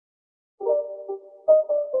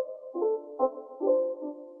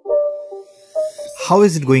How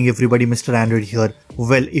is it going everybody, Mr. Android here.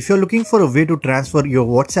 Well, if you're looking for a way to transfer your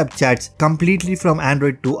WhatsApp chats completely from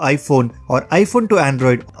Android to iPhone or iPhone to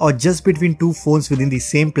Android or just between two phones within the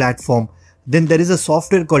same platform, then there is a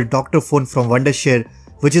software called Dr.Fone from Wondershare,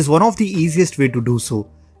 which is one of the easiest way to do so.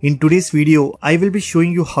 In today's video, I will be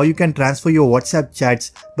showing you how you can transfer your WhatsApp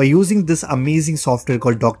chats by using this amazing software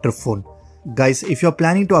called Dr.Fone. Guys, if you're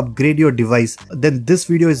planning to upgrade your device, then this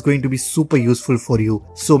video is going to be super useful for you.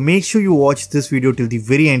 So make sure you watch this video till the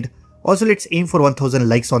very end. Also, let's aim for 1000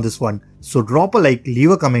 likes on this one. So drop a like, leave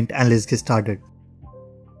a comment and let's get started.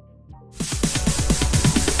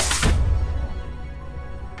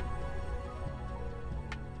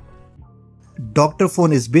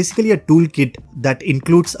 Dr.Fone is basically a toolkit that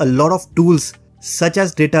includes a lot of tools such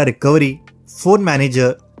as data recovery, phone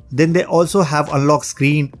manager. Then they also have unlock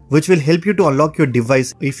screen, which will help you to unlock your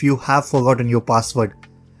device if you have forgotten your password.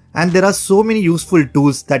 And there are so many useful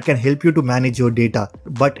tools that can help you to manage your data.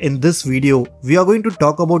 But in this video, we are going to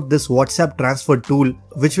talk about this WhatsApp transfer tool,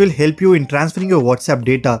 which will help you in transferring your WhatsApp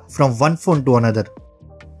data from one phone to another.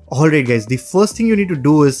 Alright guys, the first thing you need to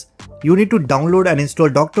do is you need to download and install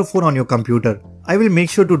Dr.Fone on your computer. I will make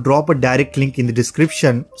sure to drop a direct link in the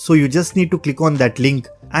description, so you just need to click on that link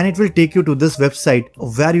and it will take you to this website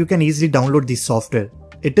where you can easily download the software.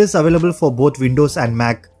 It is available for both Windows and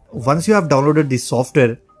Mac. Once you have downloaded the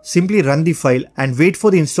software, simply run the file and wait for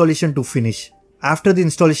the installation to finish. After the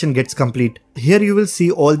installation gets complete, here you will see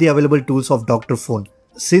all the available tools of Dr.Fone.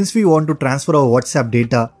 Since we want to transfer our WhatsApp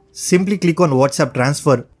data, simply click on WhatsApp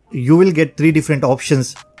transfer. You will get three different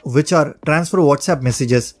options, which are transfer WhatsApp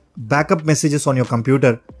messages, backup messages on your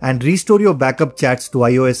computer, and restore your backup chats to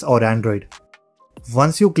iOS or Android.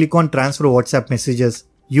 Once you click on transfer WhatsApp messages,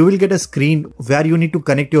 you will get a screen where you need to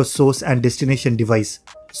connect your source and destination device.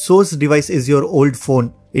 Source device is your old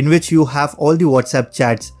phone in which you have all the WhatsApp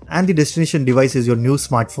chats, and the destination device is your new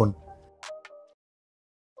smartphone.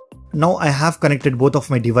 Now I have connected both of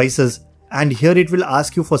my devices, and here it will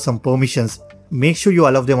ask you for some permissions. Make sure you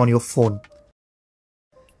allow them on your phone.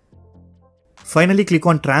 Finally click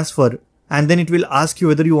on transfer and then it will ask you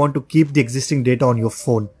whether you want to keep the existing data on your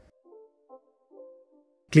phone.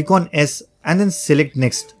 Click on yes and then select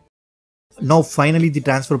next. Now finally the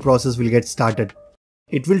transfer process will get started.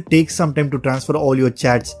 It will take some time to transfer all your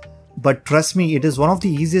chats, but trust me, it is one of the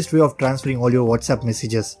easiest way of transferring all your WhatsApp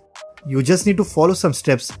messages. You just need to follow some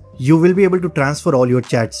steps. You will be able to transfer all your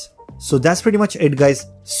chats. So that's pretty much it guys.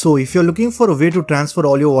 So if you're looking for a way to transfer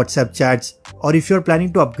all your WhatsApp chats, or if you're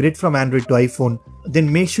planning to upgrade from Android to iPhone,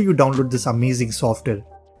 then make sure you download this amazing software.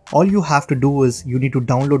 All you have to do is you need to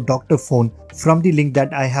download Dr.Fone from the link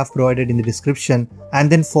that I have provided in the description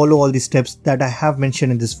and then follow all the steps that I have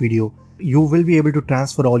mentioned in this video. You will be able to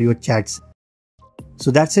transfer all your chats. So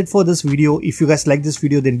that's it for this video. If you guys like this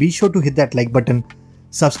video, then be sure to hit that like button.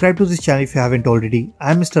 Subscribe to this channel if you haven't already.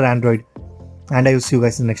 I'm Mr. Android, and I will see you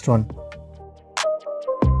guys in the next one.